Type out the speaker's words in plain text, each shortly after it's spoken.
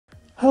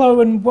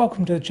Hello and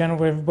welcome to the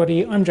channel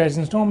everybody. I'm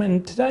Jason Storm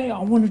and today I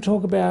want to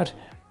talk about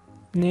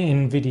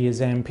Nvidia's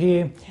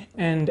Ampere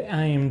and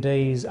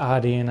AMD's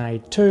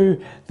RDNA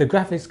 2, the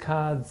graphics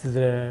cards that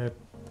are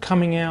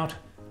coming out.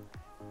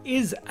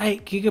 Is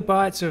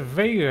 8GB of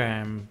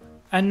VRAM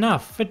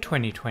enough for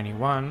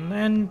 2021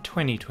 and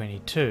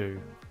 2022?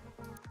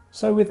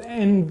 So with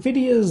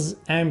Nvidia's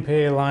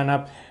Ampere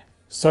lineup,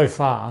 so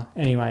far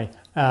anyway,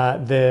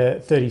 the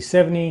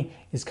 3070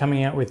 is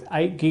coming out with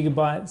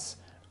 8GB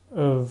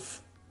of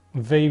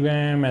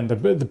VRAM, and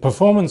the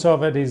performance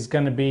of it is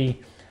going to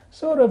be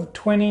sort of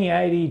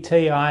 2080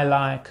 Ti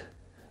like.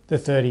 The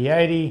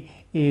 3080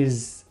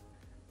 is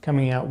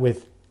coming out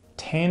with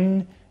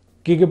 10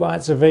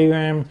 GB of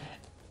VRAM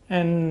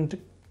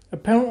and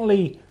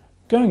apparently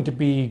going to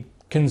be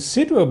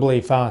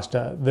considerably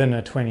faster than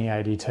a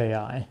 2080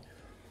 Ti.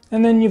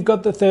 And then you've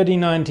got the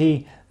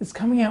 3090 that's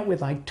coming out with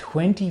like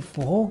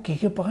 24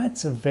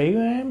 GB of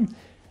VRAM.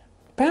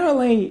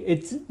 Apparently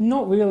it's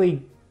not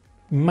really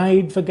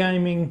made for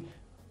gaming,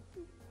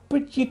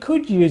 but you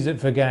could use it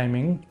for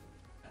gaming.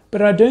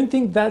 But I don't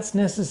think that's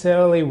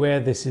necessarily where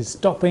this is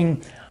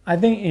stopping. I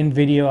think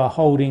Nvidia are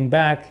holding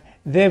back.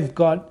 They've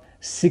got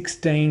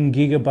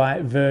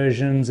 16GB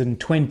versions and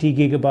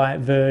 20GB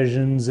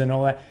versions and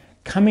all that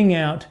coming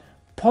out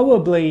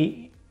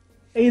probably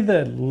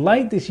either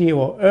late this year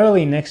or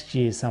early next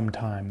year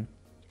sometime.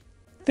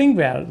 Think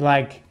about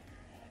it,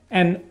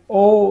 and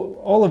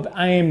all of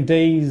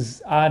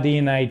AMD's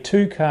RDNA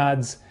 2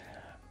 cards,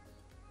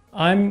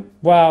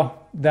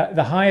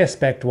 the higher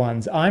spec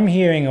ones, I'm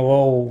hearing are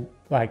all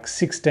like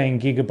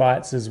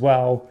 16GB as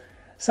well.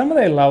 Some of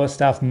their lower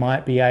stuff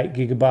might be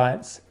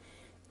 8GB,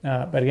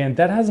 but again,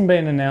 that hasn't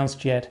been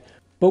announced yet.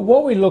 But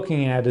what we're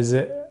looking at is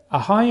a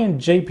high-end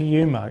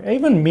GPU market,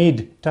 even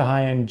mid to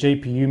high-end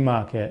GPU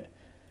market,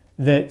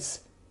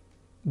 that's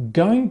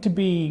going to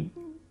be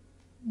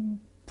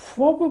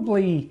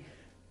probably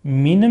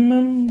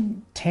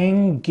minimum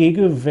 10 gig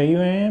of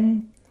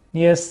VRAM.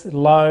 Yes,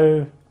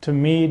 low to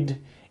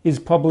mid is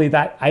probably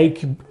that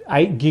 8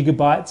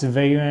 GB of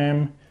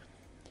VRAM.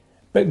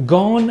 But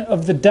gone are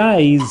the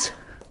days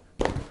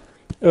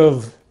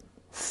of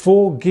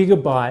 4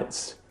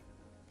 GB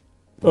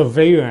of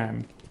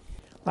VRAM.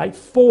 Like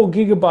 4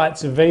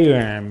 GB of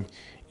VRAM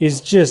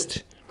is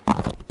just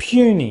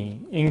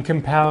puny in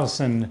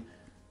comparison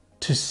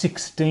to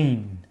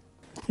 16.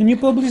 And you're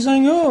probably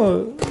saying,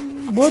 oh,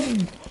 what?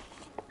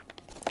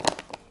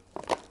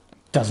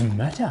 Doesn't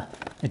matter.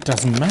 It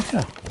doesn't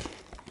matter.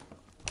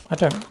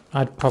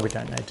 I probably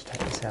don't need to take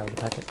this out of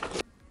the packet.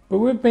 But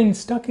we've been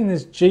stuck in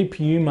this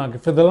GPU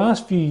market for the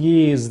last few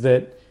years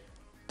that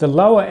the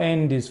lower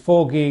end is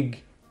 4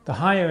 gig, the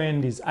higher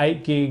end is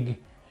 8 gig,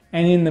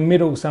 and in the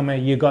middle somewhere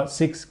you got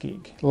 6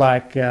 gig,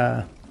 like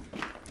this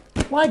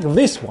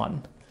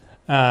one,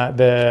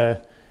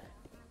 the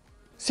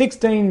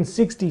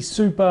 1660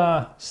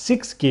 Super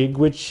 6 gig,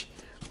 which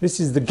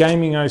this is the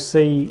gaming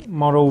OC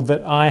model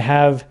that I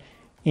have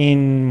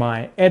in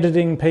my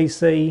editing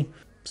PC /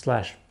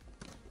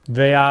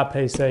 VR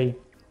PC.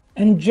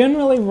 And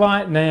generally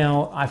right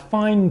now I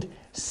find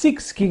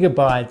 6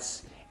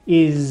 GB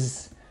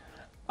is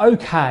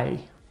okay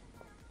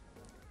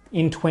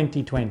in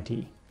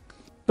 2020.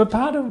 But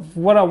part of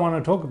what I want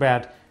to talk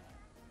about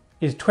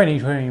is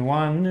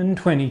 2021 and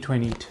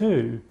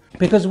 2022.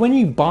 Because when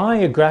you buy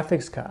a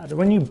graphics card,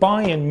 when you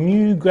buy a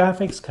new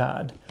graphics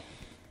card,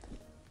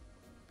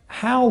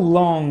 how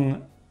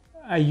long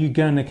are you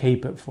going to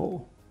keep it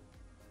for?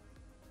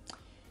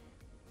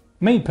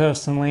 Me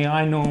personally,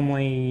 I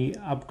normally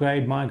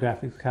upgrade my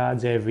graphics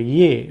cards every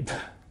year,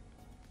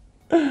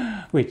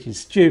 which is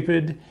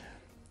stupid.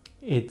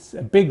 It's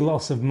a big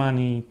loss of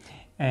money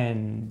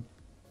and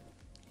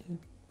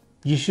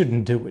you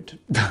shouldn't do it.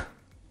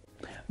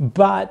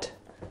 But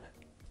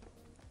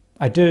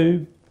I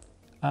do.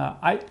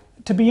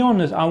 To be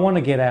honest, I want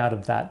to get out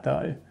of that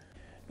though.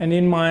 And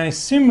in my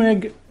sim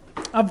rig,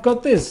 I've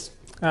got this.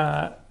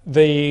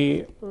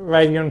 The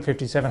Radeon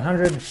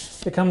 5700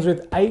 that comes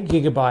with 8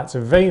 GB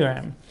of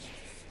VRAM.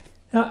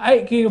 Now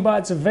 8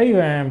 GB of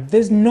VRAM,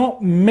 there's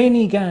not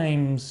many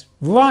games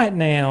right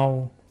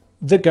now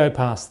that go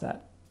past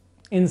that.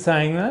 In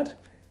saying that,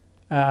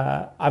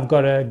 I've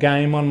got a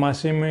game on my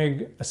sim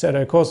rig,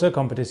 Assetto Corsa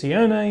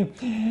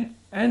Competizione,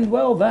 and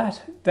well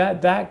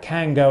that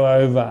can go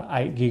over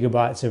 8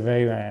 GB of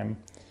VRAM.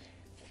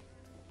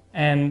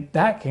 And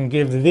that can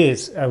give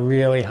this a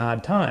really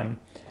hard time.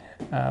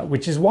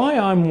 Which is why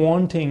I'm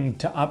wanting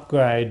to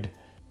upgrade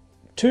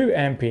to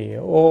Ampere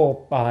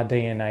or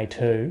RDNA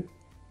 2.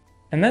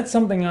 And that's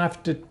something I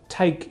have to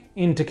take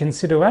into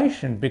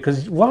consideration,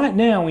 because right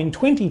now in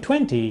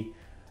 2020,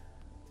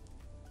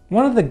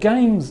 one of the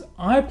games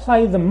I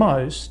play the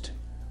most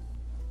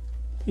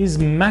is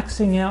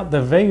maxing out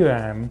the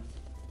VRAM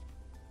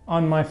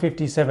on my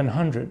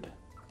 5700.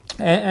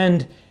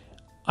 And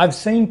I've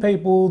seen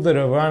people that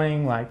are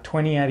running like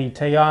 2080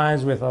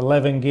 Ti's with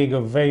 11 gig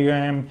of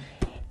VRAM,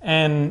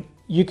 and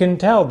you can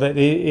tell that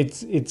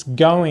it's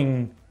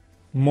going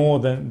more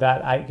than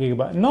that 8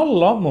 GB. Not a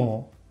lot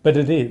more, but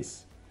it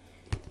is.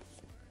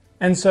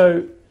 And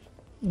so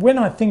when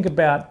I think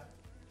about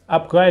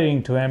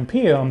upgrading to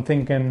Ampere, I'm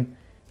thinking,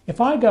 if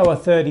I go a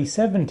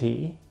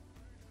 3070,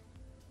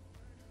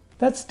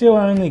 that's still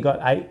only got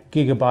 8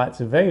 gigabytes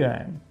of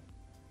VRAM.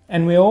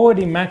 And we're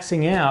already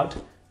maxing out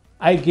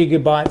 8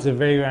 gigabytes of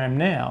VRAM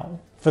now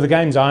for the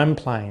games I'm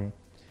playing.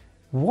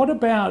 What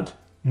about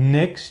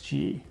next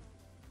year?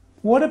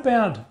 What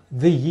about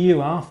the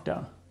year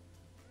after?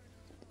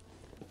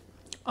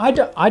 I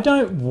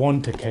don't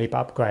want to keep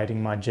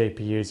upgrading my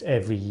GPUs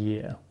every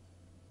year,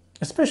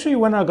 especially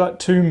when I've got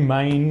two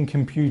main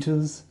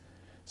computers.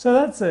 So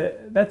that's a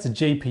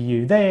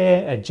GPU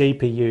there, a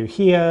GPU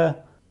here.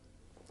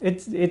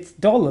 It's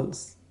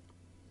dollars.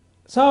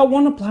 So I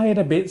want to play it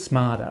a bit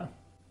smarter,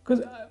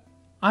 because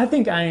I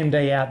think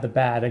AMD out the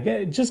bat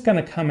are just going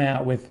to come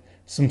out with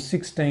some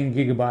 16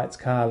 gigabyte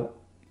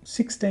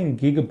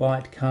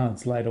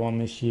cards later on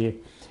this year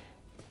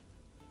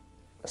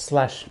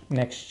 /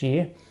 next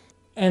year.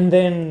 And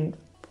then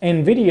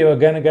Nvidia are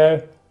going to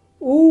go,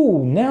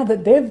 ooh, now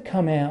that they've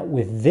come out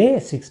with their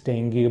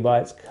 16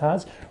 gigabytes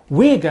cards,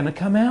 we're going to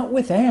come out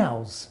with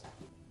ours.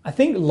 I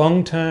think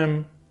long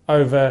term,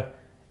 over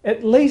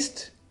at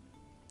least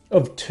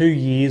of 2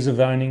 years of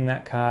owning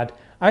that card,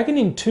 I reckon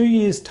in 2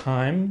 years'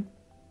 time,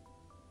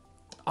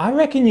 I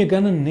reckon you're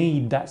going to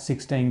need that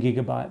 16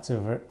 gigabytes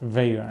of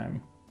VRAM.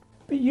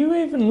 But you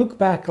even look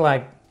back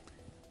like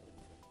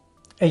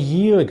a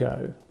year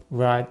ago,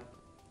 right?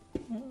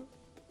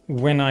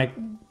 When I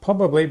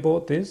probably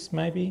bought this,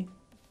 maybe?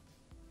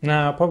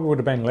 No, it probably would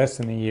have been less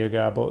than a year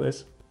ago I bought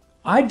this.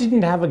 I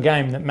didn't have a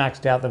game that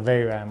maxed out the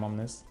VRAM on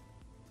this.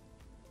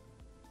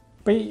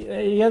 But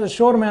yet a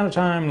short amount of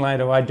time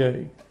later I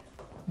do.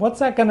 What's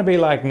that going to be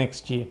like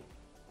next year?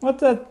 What's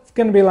that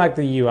going to be like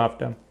the year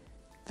after?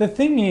 The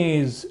thing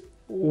is,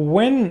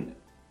 when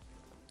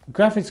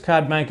graphics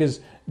card makers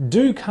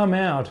do come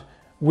out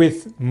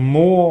with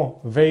more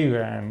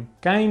VRAM,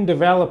 game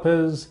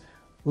developers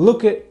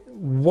look at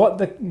what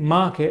the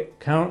market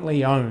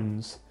currently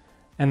owns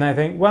and they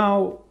think,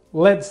 well,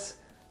 let's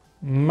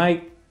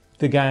make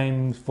the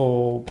game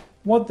for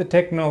what the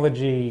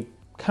technology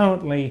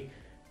currently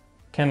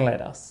can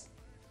let us.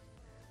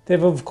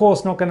 They're of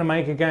course not going to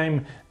make a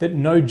game that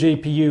no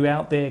GPU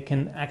out there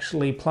can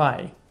actually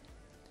play.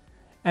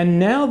 And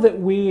now that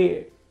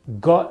we've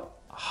got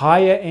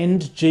higher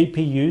end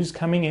GPUs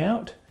coming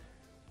out,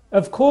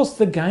 of course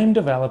the game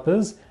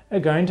developers are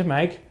going to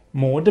make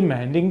more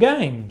demanding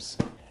games.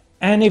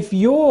 And if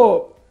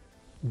you're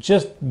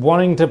just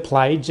wanting to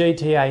play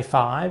GTA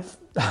 5,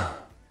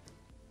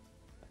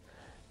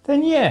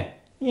 then yeah,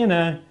 you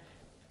know,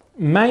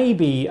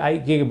 maybe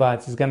 8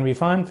 gigabytes is going to be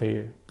fine for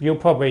you. You'll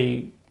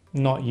probably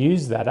not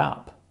use that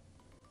up.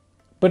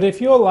 But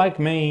if you're like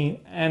me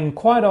and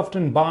quite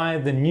often buy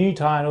the new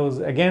titles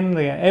again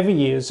every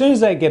year, as soon as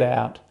they get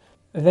out,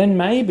 then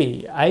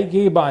maybe 8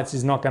 gigabytes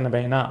is not going to be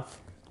enough.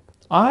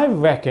 I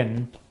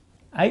reckon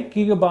 8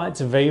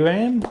 gigabytes of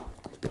VRAM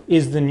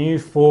is the new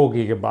 4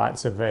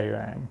 gigabytes of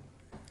VRAM.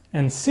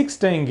 And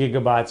 16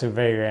 gigabytes of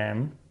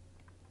VRAM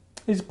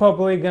is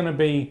probably going to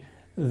be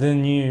the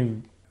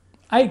new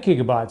 8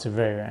 gigabytes of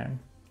VRAM.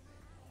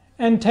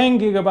 And 10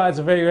 gigabytes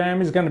of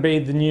VRAM is going to be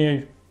the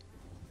new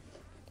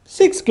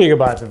 6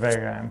 gigabytes of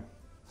VRAM.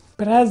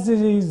 But as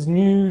these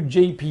new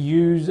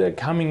GPUs are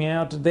coming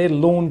out, they're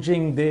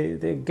launching,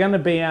 they're going to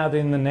be out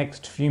in the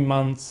next few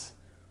months.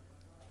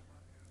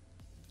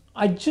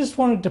 I just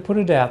wanted to put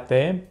it out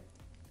there.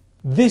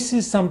 This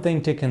is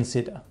something to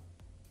consider.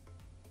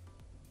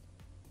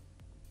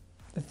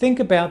 Think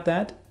about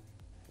that.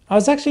 I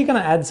was actually going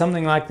to add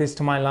something like this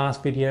to my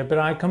last video, but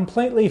I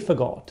completely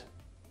forgot.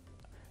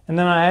 And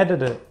then I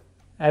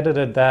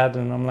edited that,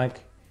 and I'm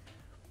like,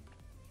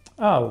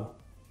 oh,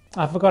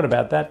 I forgot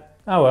about that.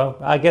 Oh well,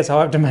 I guess I'll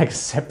have to make a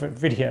separate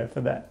video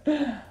for that.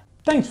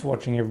 Thanks for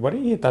watching,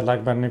 everybody. Hit that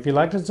like button if you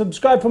liked it,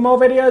 subscribe for more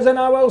videos, and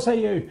I will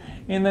see you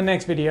in the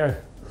next video.